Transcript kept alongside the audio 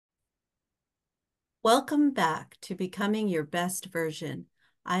Welcome back to Becoming Your Best Version.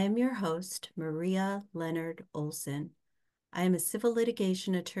 I am your host, Maria Leonard Olson. I am a civil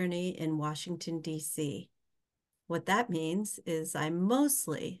litigation attorney in Washington, D.C. What that means is I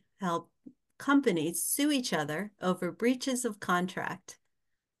mostly help companies sue each other over breaches of contract.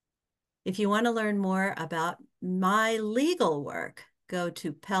 If you want to learn more about my legal work, go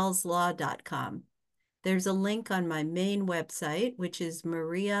to pelslaw.com. There's a link on my main website, which is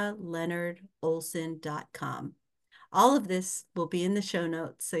marialeonardolson.com. All of this will be in the show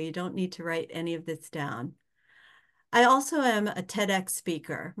notes, so you don't need to write any of this down. I also am a TEDx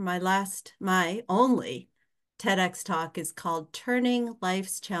speaker. My only TEDx talk is called Turning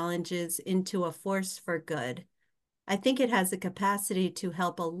Life's Challenges into a Force for Good. I think it has the capacity to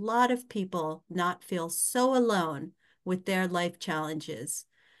help a lot of people not feel so alone with their life challenges.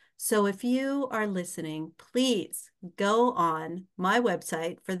 So if you are listening, please go on my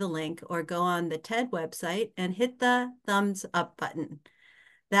website for the link or go on the TED website and hit the thumbs up button.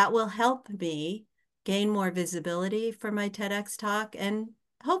 That will help me gain more visibility for my TEDx talk and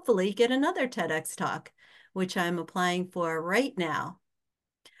hopefully get another TEDx talk, which I'm applying for right now.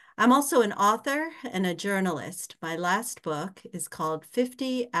 I'm also an author and a journalist. My last book is called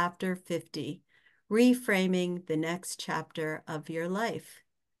 50 After 50, Reframing the Next Chapter of Your Life.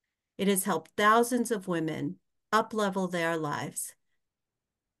 It has helped thousands of women up-level their lives.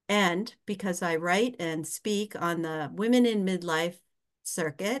 And because I write and speak on the Women in Midlife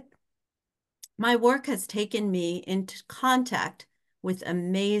circuit, my work has taken me into contact with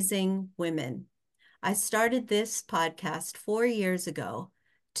amazing women. I started this podcast 4 years ago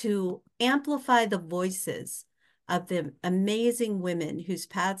to amplify the voices of the amazing women whose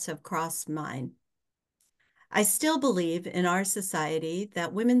paths have crossed mine. I still believe in our society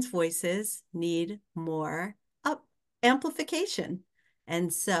that women's voices need more amplification.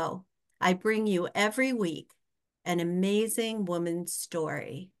 And so I bring you every week an amazing woman's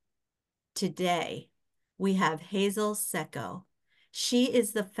story. Today, we have Hazel Secco. She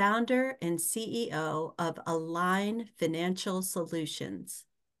is the founder and CEO of Align Financial Solutions.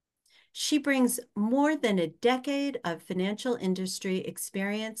 She brings more than a decade of financial industry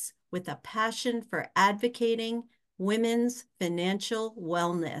experience with a passion for advocating women's financial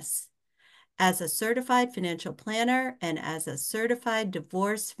wellness. As a certified financial planner and as a certified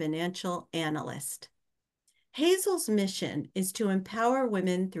divorce financial analyst. Hazel's mission is to empower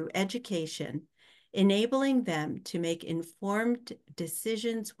women through education, enabling them to make informed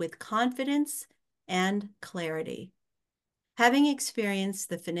decisions with confidence and clarity. Having experienced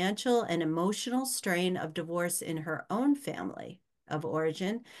the financial and emotional strain of divorce in her own family of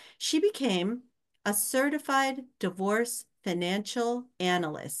origin, she became a certified divorce financial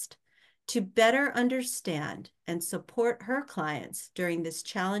analyst to better understand and support her clients during this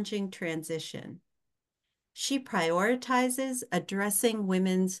challenging transition. She prioritizes addressing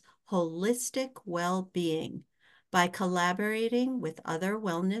women's holistic well-being by collaborating with other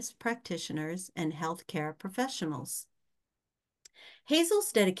wellness practitioners and healthcare professionals.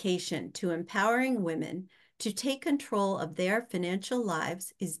 Hazel's dedication to empowering women to take control of their financial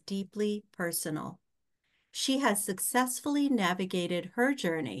lives is deeply personal. She has successfully navigated her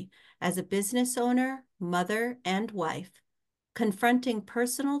journey as a business owner, mother, and wife, confronting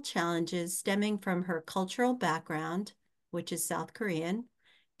personal challenges stemming from her cultural background, which is South Korean,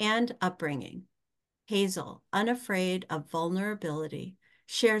 and upbringing. Hazel, unafraid of vulnerability,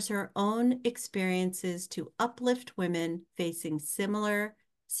 shares her own experiences to uplift women facing similar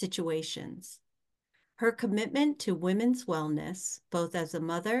situations. Her commitment to women's wellness, both as a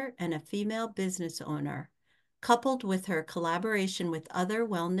mother and a female business owner, coupled with her collaboration with other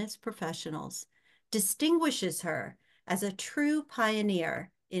wellness professionals, distinguishes her as a true pioneer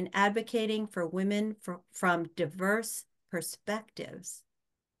in advocating for women from diverse perspectives.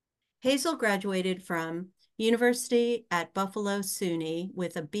 Hazel graduated from University at Buffalo SUNY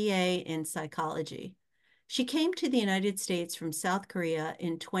with a BA in psychology. She came to the United States from South Korea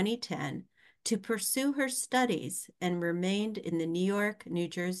in 2010 to pursue her studies and remained in the New York, New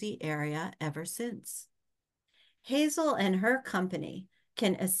Jersey area ever since. Hazel and her company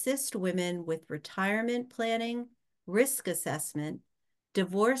can assist women with retirement planning, risk assessment,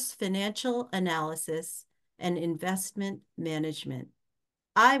 divorce financial analysis, and investment management.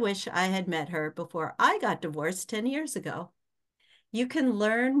 I wish I had met her before I got divorced 10 years ago. You can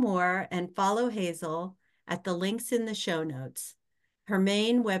learn more and follow Hazel at the links in the show notes. Her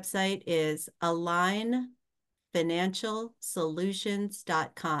main website is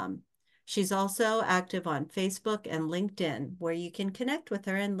alignfinancialsolutions.com. She's also active on Facebook and LinkedIn, where you can connect with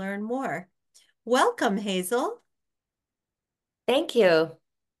her and learn more. Welcome, Hazel. Thank you.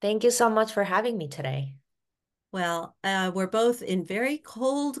 Thank you so much for having me today. Well, we're both in very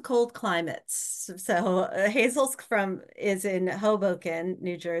cold, cold climates. So Hazel's from is in Hoboken,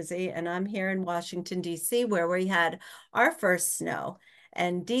 New Jersey, and I'm here in Washington, D.C., where we had our first snow.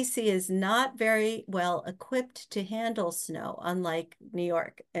 And D.C. is not very well equipped to handle snow, unlike New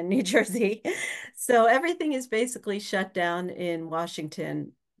York and New Jersey. So everything is basically shut down in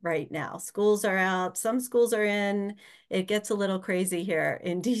Washington right now. Schools are out, some schools are in. It gets a little crazy here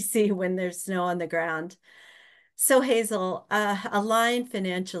in D.C. when there's snow on the ground. So Hazel, Align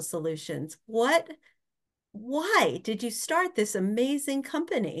Financial Solutions. Why did you start this amazing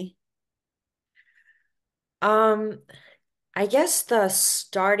company? Um, I guess the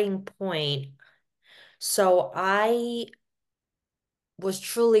starting point. So I was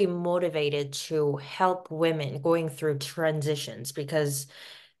truly motivated to help women going through transitions because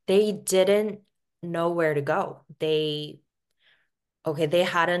they didn't know where to go. They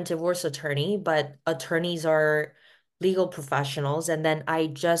had a divorce attorney, but attorneys are legal professionals. And then I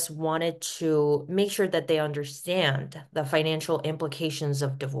just wanted to make sure that they understand the financial implications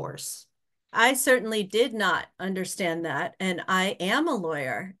of divorce. I certainly did not understand that, and I am a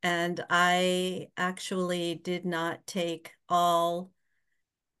lawyer, and I actually did not take all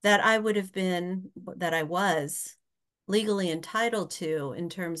that I would have been, that I was legally entitled to in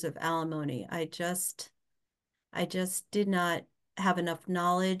terms of alimony. I just did not have enough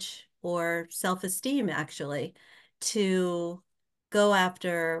knowledge or self-esteem actually to go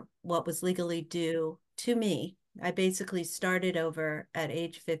after what was legally due to me. I basically started over at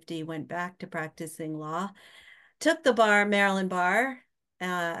age 50, went back to practicing law, took the bar, Maryland bar.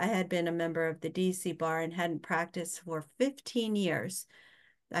 I had been a member of the DC bar and hadn't practiced for 15 years.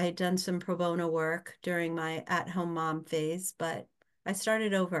 I had done some pro bono work during my at-home mom phase, but I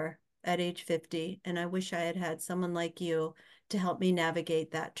started over at age 50, and I wish I had had someone like you to help me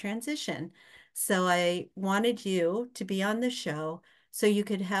navigate that transition. So I wanted you to be on the show so you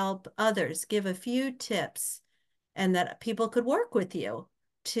could help others, give a few tips, and that people could work with you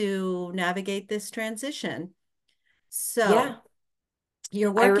to navigate this transition. So Yeah,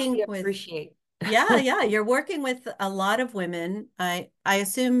 you're I really working with appreciate. yeah, you're working with a lot of women. I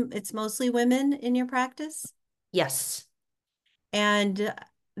assume it's mostly women in your practice, Yes. and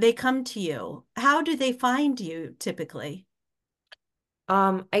they come to you. How do they find you typically?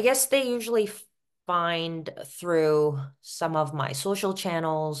 I guess they usually find through some of my social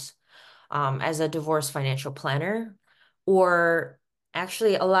channels, as a divorce financial planner, or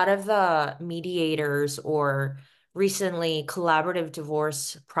actually a lot of the mediators or recently collaborative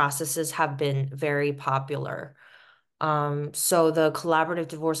divorce processes have been very popular. So the collaborative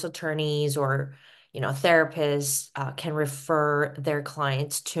divorce attorneys or therapists can refer their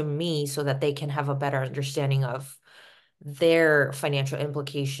clients to me so that they can have a better understanding of their financial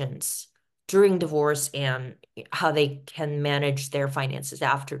implications during divorce and how they can manage their finances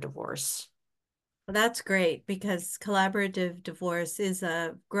after divorce. Well, that's great because collaborative divorce is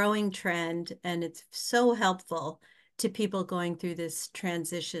a growing trend and it's so helpful to people going through this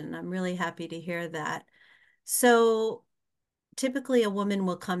transition. I'm really happy to hear that. So, typically a woman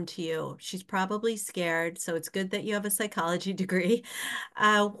will come to you. She's probably scared, so it's good that you have a psychology degree.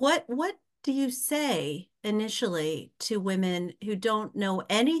 What do you say initially to women who don't know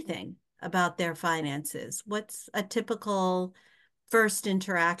anything about their finances? What's a typical first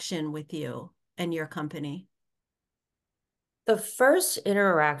interaction with you and your company? The first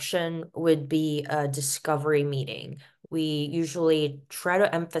interaction would be a discovery meeting. We usually try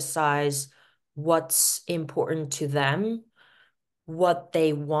to emphasize what's important to them, what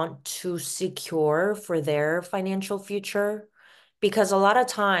they want to secure for their financial future. Because a lot of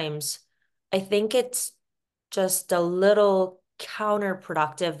times, I think it's just a little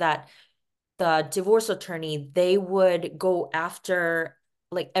counterproductive that the divorce attorney, they would go after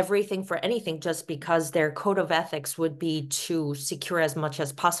like everything for anything just because their code of ethics would be to secure as much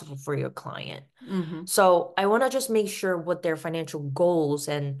as possible for your client. Hmm. So I want to just make sure what their financial goals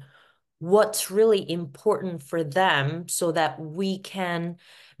and what's really important for them so that we can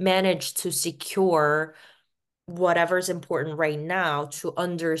manage to secure whatever's important right now to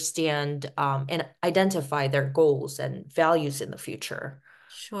understand and identify their goals and values in the future.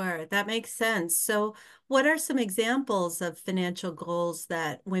 Sure, that makes sense. So, what are some examples of financial goals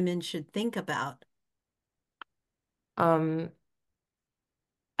that women should think about? Um,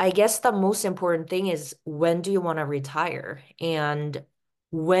 I guess the most important thing is when do you want to retire? And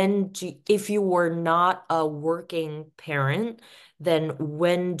if you were not a working parent, then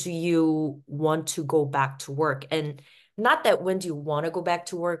when do you want to go back to work? And not that when do you want to go back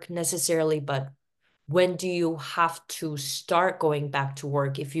to work necessarily, but when do you have to start going back to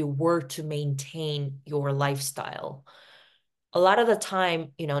work if you were to maintain your lifestyle? A lot of the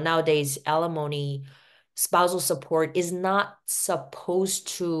time, nowadays, alimony, spousal support is not supposed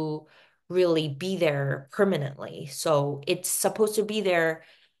to really be there permanently. So it's supposed to be there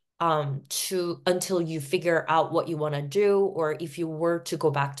to until you figure out what you want to do, or if you were to go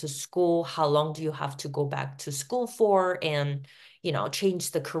back to school, how long do you have to go back to school for, and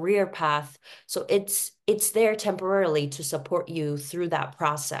change the career path. So it's there temporarily to support you through that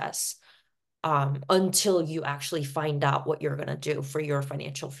process, until you actually find out what you're going to do for your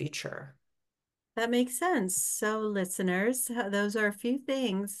financial future. That makes sense. So, listeners, those are a few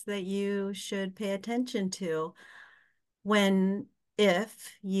things that you should pay attention to when,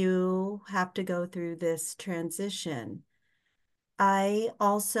 if you have to go through this transition. I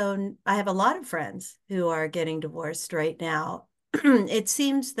have a lot of friends who are getting divorced right now. It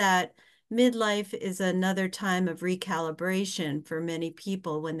seems that midlife is another time of recalibration for many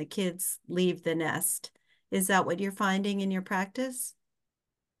people when the kids leave the nest. Is that what you're finding in your practice?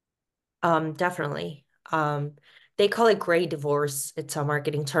 Definitely. They call it gray divorce. It's a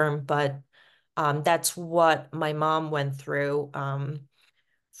marketing term, but that's what my mom went through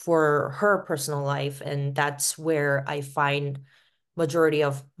for her personal life, and that's where I find majority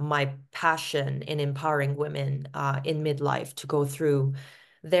of my passion in empowering women in midlife to go through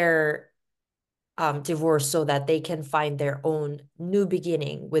their divorce so that they can find their own new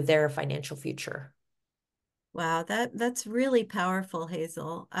beginning with their financial future. Wow, that's really powerful,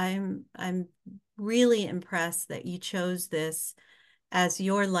 Hazel. I'm really impressed that you chose this as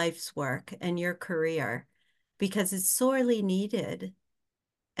your life's work and your career because it's sorely needed.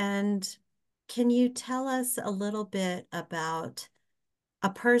 And can you tell us a little bit about a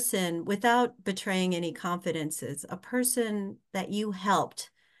person, without betraying any confidences, a person that you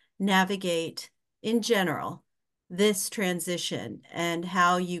helped navigate in general this transition and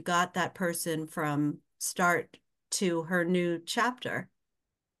how you got that person from start to her new chapter?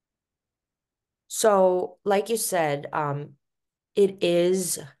 So, like you said, it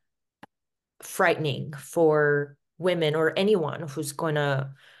is frightening for women or anyone who's going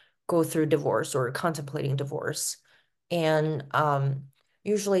to go through divorce or contemplating divorce. And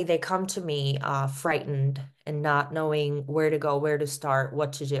usually they come to me frightened and not knowing where to go, where to start,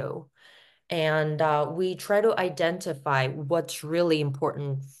 what to do. And we try to identify what's really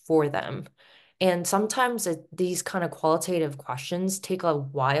important for them. And sometimes these kind of qualitative questions take a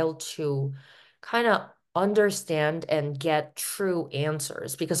while to kind of understand and get true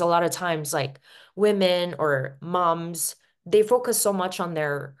answers, because a lot of times, like women or moms, they focus so much on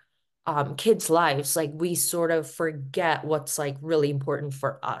their kids' lives, like we sort of forget what's like really important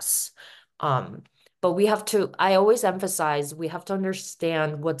for us. Um, but I always emphasize we have to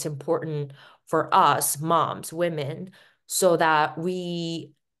understand what's important for us, moms, women, so that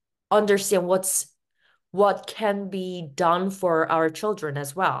we understand what can be done for our children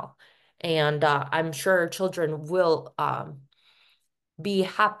as well. And I'm sure children will be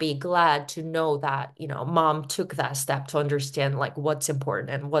happy, glad to know that, mom took that step to understand like what's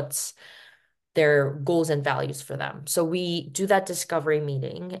important and what's their goals and values for them. So we do that discovery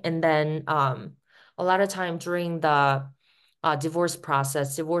meeting. And then a lot of time during the divorce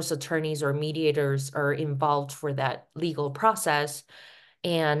process, divorce attorneys or mediators are involved for that legal process.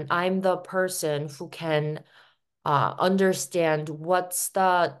 And I'm the person who can understand what's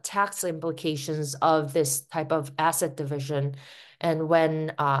the tax implications of this type of asset division. And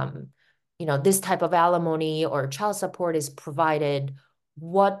when, this type of alimony or child support is provided,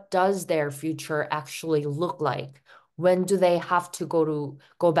 what does their future actually look like? When do they have to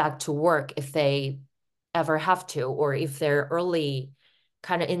go back to work if they ever have to, or if they're early,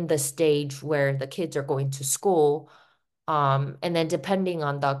 kind of in the stage where the kids are going to school? And then depending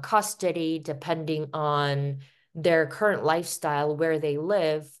on the custody, depending on their current lifestyle, where they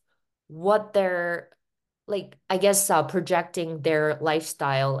live, what they're like, I guess, projecting their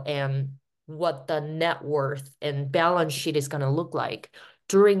lifestyle and what the net worth and balance sheet is going to look like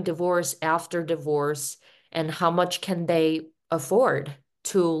during divorce, after divorce, and how much can they afford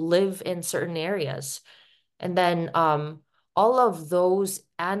to live in certain areas. And then all of those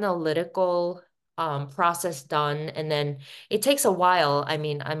analytical process done. And then it takes a while. I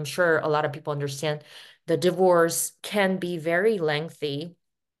mean, I'm sure a lot of people understand the divorce can be very lengthy.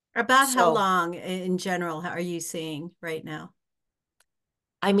 About how So, long in general are you seeing right now?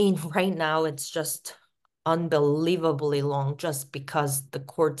 I mean, right now it's just unbelievably long just because the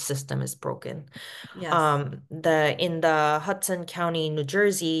court system is broken. Yes. The in the Hudson County, New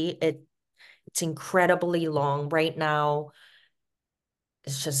Jersey, it's incredibly long right now.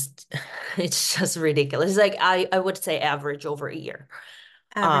 it's just it's just ridiculous. It's like I would say average over a year.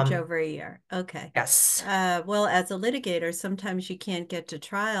 Average Um, over a year. Okay. yes. Well, as a litigator, sometimes you can't get to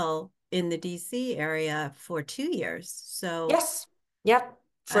trial in the DC area for 2 years. So, Yes. Yep.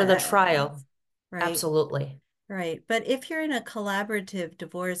 For the uh, trial. right, Absolutely. right. But if you're in a collaborative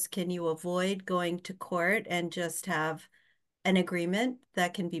divorce, can you avoid going to court and just have an agreement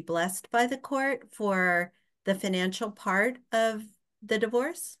that can be blessed by the court for the financial part of the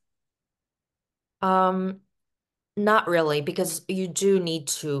divorce? Um, Not really, because you do need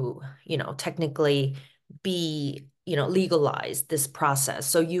to, technically be, legalize this process.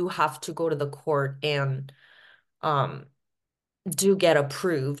 So you have to go to the court and um do get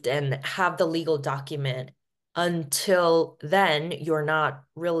approved and have the legal document. Until then, you're not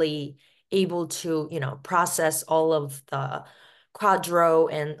really able to, process all of the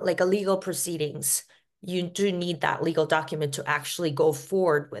quadro and like a legal proceedings. You do need that legal document to actually go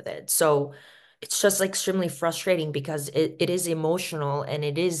forward with it. So it's just extremely frustrating because it is emotional and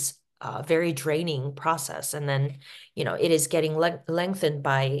it is a very draining process. And then, it is getting lengthened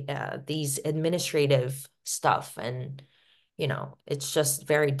by these administrative stuff. And it's just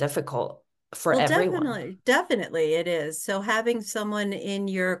very difficult for Well, everyone. definitely, definitely it is. So having someone in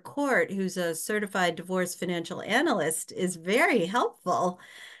your court who's a certified divorce financial analyst is very helpful.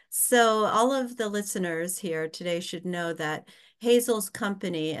 So all of the listeners here today should know that Hazel's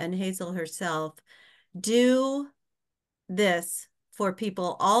company and Hazel herself do this for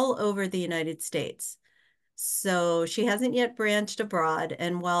people all over the United States. So she hasn't yet branched abroad.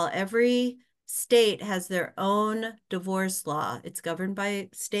 And while every state has their own divorce law, it's governed by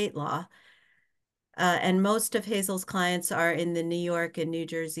state law. And most of Hazel's clients are in the New York and New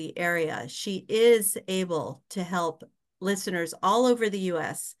Jersey area. She is able to help listeners all over the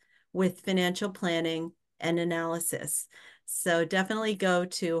US with financial planning and analysis. So definitely go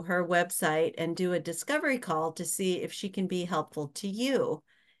to her website and do a discovery call to see if she can be helpful to you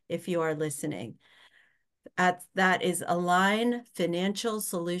if you are listening. That is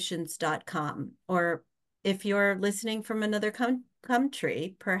alignfinancialsolutions.com. Or if you're listening from another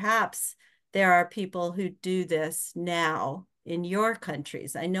country, perhaps there are people who do this now in your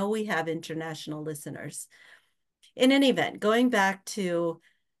countries. I know we have international listeners. In any event, going back to,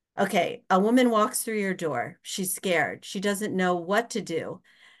 okay, a woman walks through your door. She's scared. She doesn't know what to do.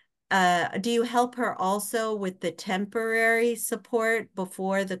 Do you help her also with the temporary support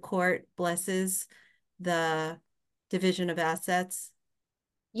before the court blesses the division of assets?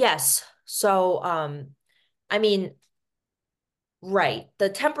 Yes. So, I mean, right. The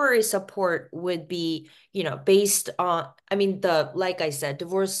temporary support would be, based on, I mean, like I said,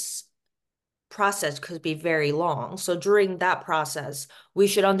 divorce process could be very long. So during that process, we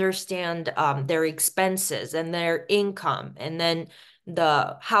should understand their expenses and their income, and then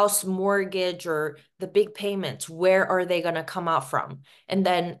the house mortgage or the big payments, where are they going to come out from? And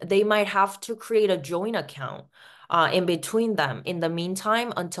then they might have to create a joint account in between them in the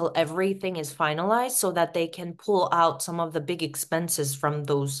meantime until everything is finalized so that they can pull out some of the big expenses from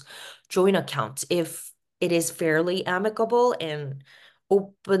those joint accounts if it is fairly amicable and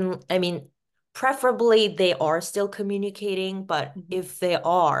open. I mean, preferably they are still communicating, but Mhm. if they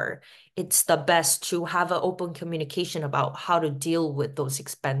are, it's the best to have an open communication about how to deal with those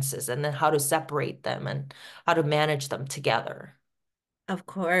expenses and then how to separate them and how to manage them together. Of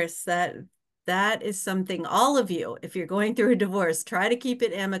course, that is something all of you, if you're going through a divorce, try to keep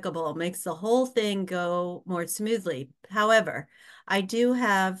it amicable. It makes the whole thing go more smoothly. However, I do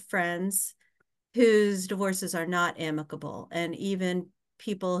have friends whose divorces are not amicable, and even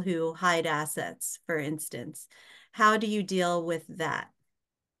people who hide assets, for instance. How do you deal with that?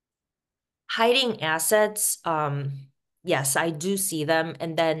 Hiding assets, yes, I do see them.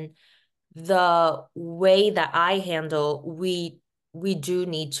 And then the way that I handle, we do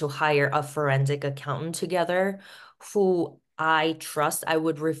need to hire a forensic accountant together who I trust. I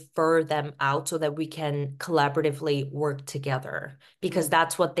would refer them out so that we can collaboratively work together because Mm,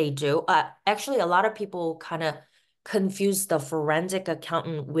 that's what they do. Actually, a lot of people kind of confuse the forensic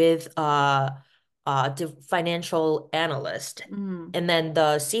accountant with financial analyst. mm, And then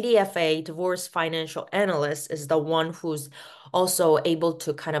the CDFA, divorce financial analyst, is the one who's also able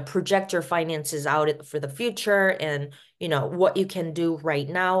to kind of project your finances out for the future and what you can do right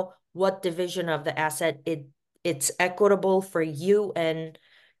now, what division of the asset it's equitable for you and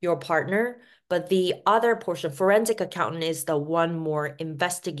your partner. But the other portion, forensic accountant, is the one more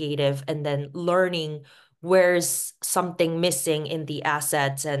investigative and then learning where's something missing in the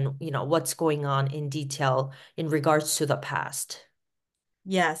assets and what's going on in detail in regards to the past.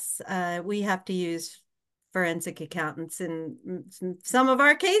 yes, we have to use forensic accountants in some of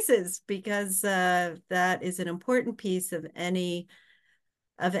our cases because that is an important piece of any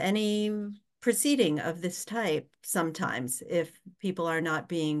proceeding of this type sometimes if people are not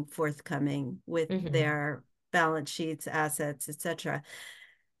being forthcoming with Hmm. their balance sheets, assets, etc.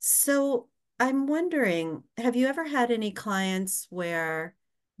 So I'm wondering, have you ever had any clients where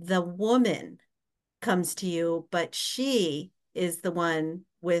the woman comes to you, but she is the one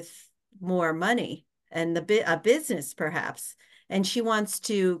with more money and a business perhaps, and she wants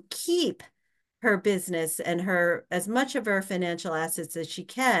to keep her business and her as much of her financial assets as she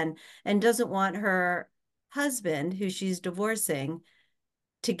can and doesn't want her husband, who she's divorcing,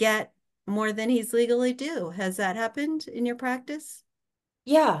 to get more than he's legally due. Has that happened in your practice?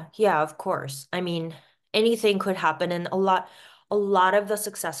 Yeah, yeah, of course. I mean, anything could happen, and a lot of the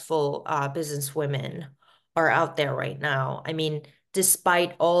successful business women are out there right now. I mean,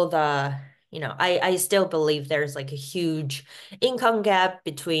 despite all the, I still believe there's like a huge income gap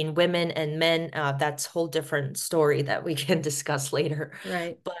between women and men. That's a whole different story that we can discuss later.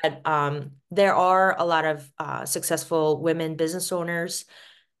 Right. But there are a lot of successful women business owners,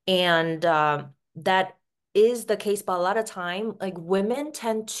 and that is the case, but a lot of time, like women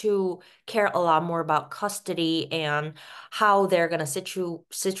tend to care a lot more about custody and how they're gonna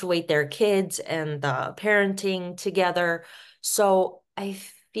situate their kids and the parenting together. So I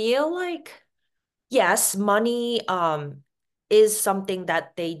feel like yes, money is something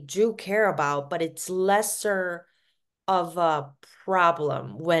that they do care about, but it's lesser of a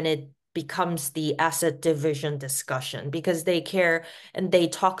problem when it becomes the asset division discussion because they care and they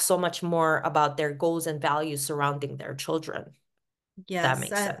talk so much more about their goals and values surrounding their children. That Yes,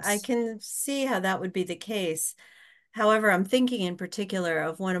 makes I sense. can see how that would be the case. However, I'm thinking in particular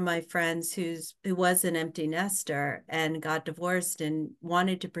of one of my friends who was an empty nester and got divorced and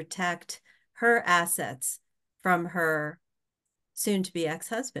wanted to protect her assets from her soon to be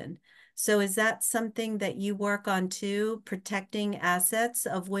ex-husband. So is that something that you work on too, protecting assets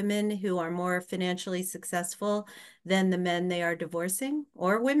of women who are more financially successful than the men they are divorcing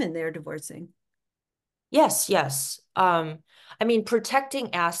or women they're divorcing? Yes, yes. I mean,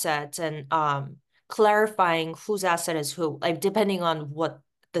 protecting assets and clarifying whose asset is who, like depending on what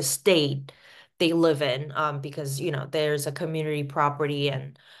the state they live in, because there's a community property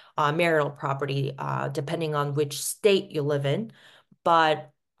and marital property, depending on which state you live in.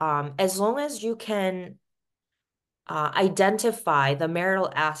 But as long as you can identify the marital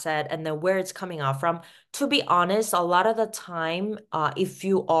asset and then where it's coming out from. To be honest, a lot of the time, if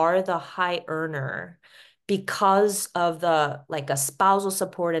you are the high earner, because of the like a spousal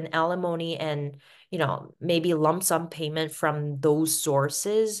support and alimony and maybe lump sum payment from those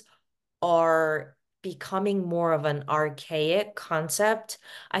sources are becoming more of an archaic concept.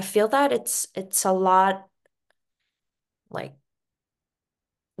 I feel that it's a lot like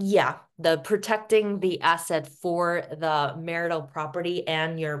yeah, the protecting the asset for the marital property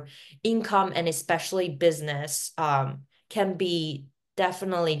and your income and especially business can be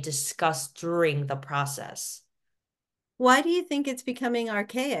definitely discussed during the process. Why do you think it's becoming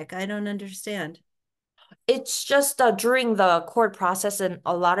archaic? I don't understand. It's just during the court process and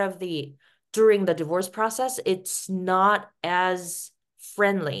a lot of the during the divorce process, it's not as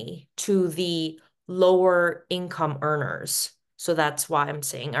friendly to the lower income earners. So that's why I'm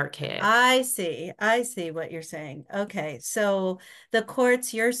saying archaic. I see. I see what you're saying. Okay. So the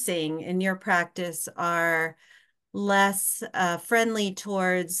courts you're seeing in your practice are less friendly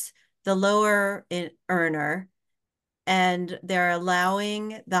towards the earner, and they're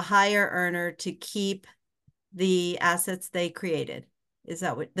allowing the higher earner to keep the assets they created. Is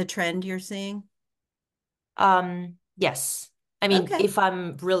that what the trend you're seeing? Yes. I mean, Okay. if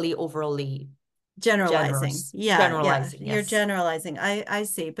I'm really overly Generalizing. generous, Yeah, yeah, generalizing, you're yes. generalizing. I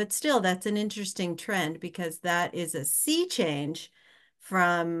see. But still, that's an interesting trend because that is a sea change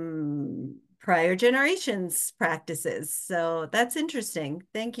from prior generations' practices. So that's interesting.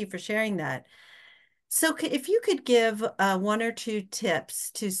 Thank you for sharing that. So if you could give one or two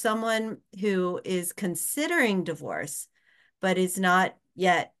tips to someone who is considering divorce, but is not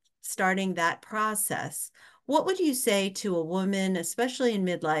yet starting that process, what would you say to a woman, especially in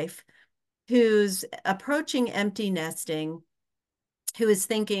midlife, who's approaching empty nesting, who is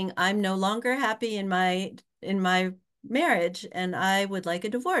thinking, I'm no longer happy in my marriage and I would like a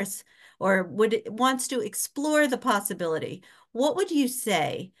divorce, or would wants to explore the possibility? What would you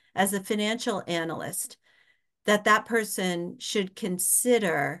say as a financial analyst that that person should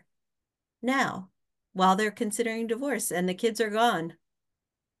consider now while they're considering divorce and the kids are gone?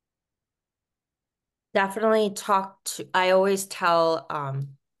 Definitely I always tell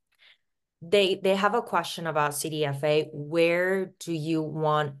they have a question about CDFA. Where do you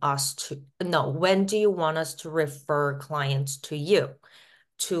want us to, no, when do you want us to refer clients to you,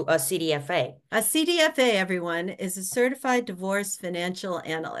 to a CDFA? A CDFA, everyone, is a certified divorce financial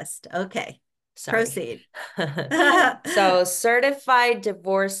analyst. Okay, Sorry. proceed. So, certified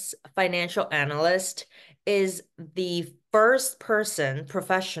divorce financial analyst is the first person,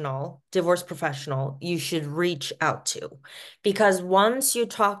 professional, divorce professional, you should reach out to. Because once you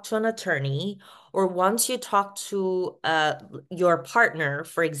talk to an attorney or once you talk to your partner,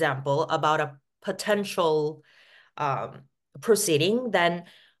 for example, about a potential um, proceeding, then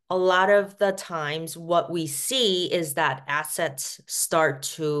a lot of the times what we see is that assets start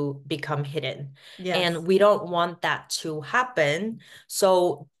to become hidden. And Yes, we don't want that to happen.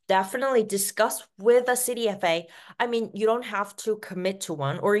 So definitely discuss with a CDFA. I mean, you don't have to commit to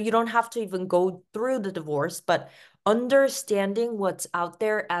one or you don't have to even go through the divorce, but understanding what's out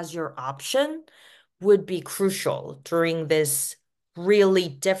there as your option would be crucial during this really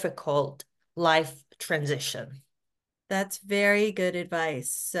difficult life transition. that's very good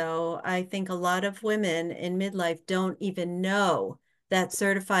advice. So I think a lot of women in midlife don't even know that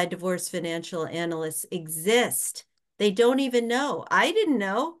certified divorce financial analysts exist. They don't even know. I didn't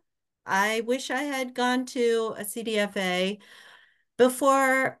know. I wish I had gone to a CDFA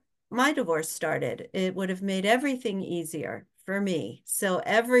before my divorce started. It would have made everything easier for me. So,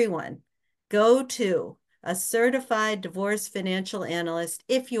 everyone, go to a certified divorce financial analyst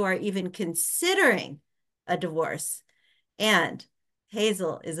if you are even considering a divorce. And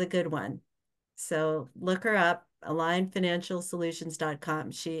Hazel is a good one. So, look her up,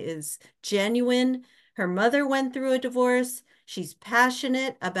 alignfinancialsolutions.com. She is genuine. Her mother went through a divorce. She's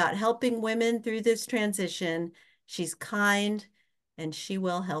passionate about helping women through this transition. She's kind and she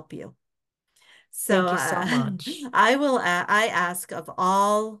will help you. So Thank you so much. I ask of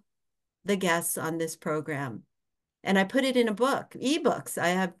all the guests on this program, and I put it in a book, ebooks. I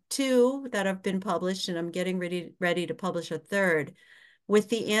have two that have been published, and I'm getting ready to publish a third with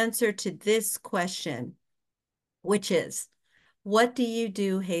the answer to this question, which is, what do you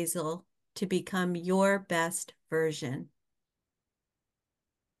do, Hazel, to become your best version?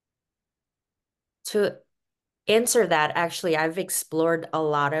 To answer that, actually, I've explored a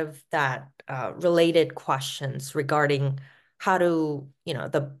lot of that related questions regarding how to,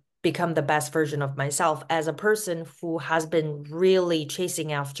 the become the best version of myself as a person who has been really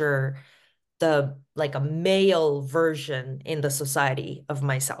chasing after the like a male version in the society of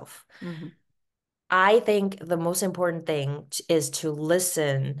myself. Mhm. I think the most important thing is to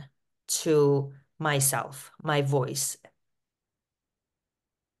listen to myself, my voice.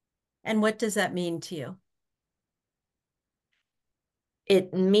 And what does that mean to you?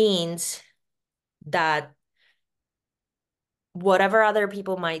 It means that whatever other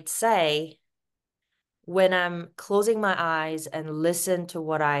people might say, when I'm closing my eyes and listen to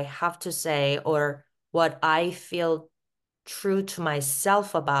what I have to say or what I feel true to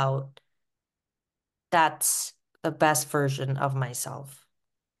myself about, that's the best version of myself.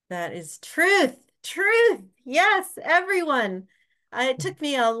 That is truth. Truth. Yes, everyone. It took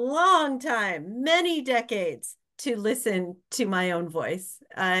me a long time, many decades, to listen to my own voice.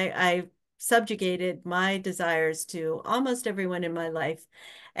 I subjugated my desires to almost everyone in my life.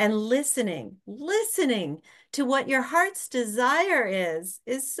 And listening to what your heart's desire is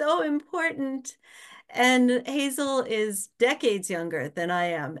so important. And Hazel is decades younger than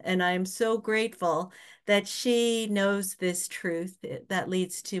I am. And I'm so grateful that she knows this truth that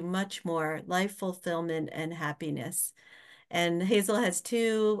leads to much more life fulfillment and happiness. And Hazel has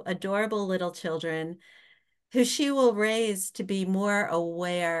two adorable little children who she will raise to be more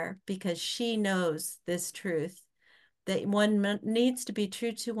aware because she knows this truth that one needs to be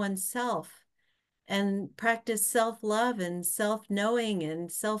true to oneself and practice self love and self knowing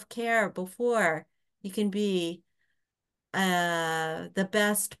and self care before you can be the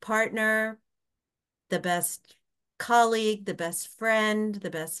best partner, the best colleague, the best friend, the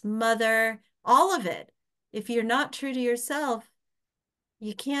best mother, all of it. If you're not true to yourself,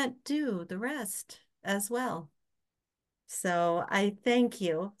 you can't do the rest as well. So I thank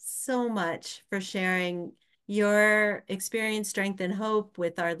you so much for sharing your experience, strength, and hope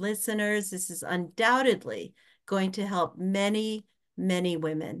with our listeners. This is undoubtedly going to help many, many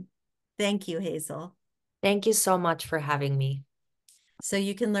women. Thank you, Hazel. Thank you so much for having me. So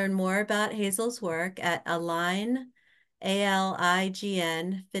you can learn more about Hazel's work at Align,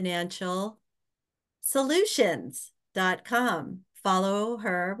 ALIGN Financial Solutions.com. Follow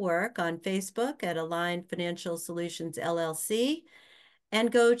her work on Facebook at Align Financial Solutions LLC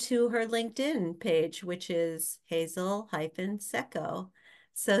and go to her LinkedIn page, which is Hazel-Secco.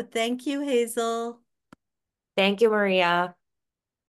 So thank you, Hazel. Thank you, Maria.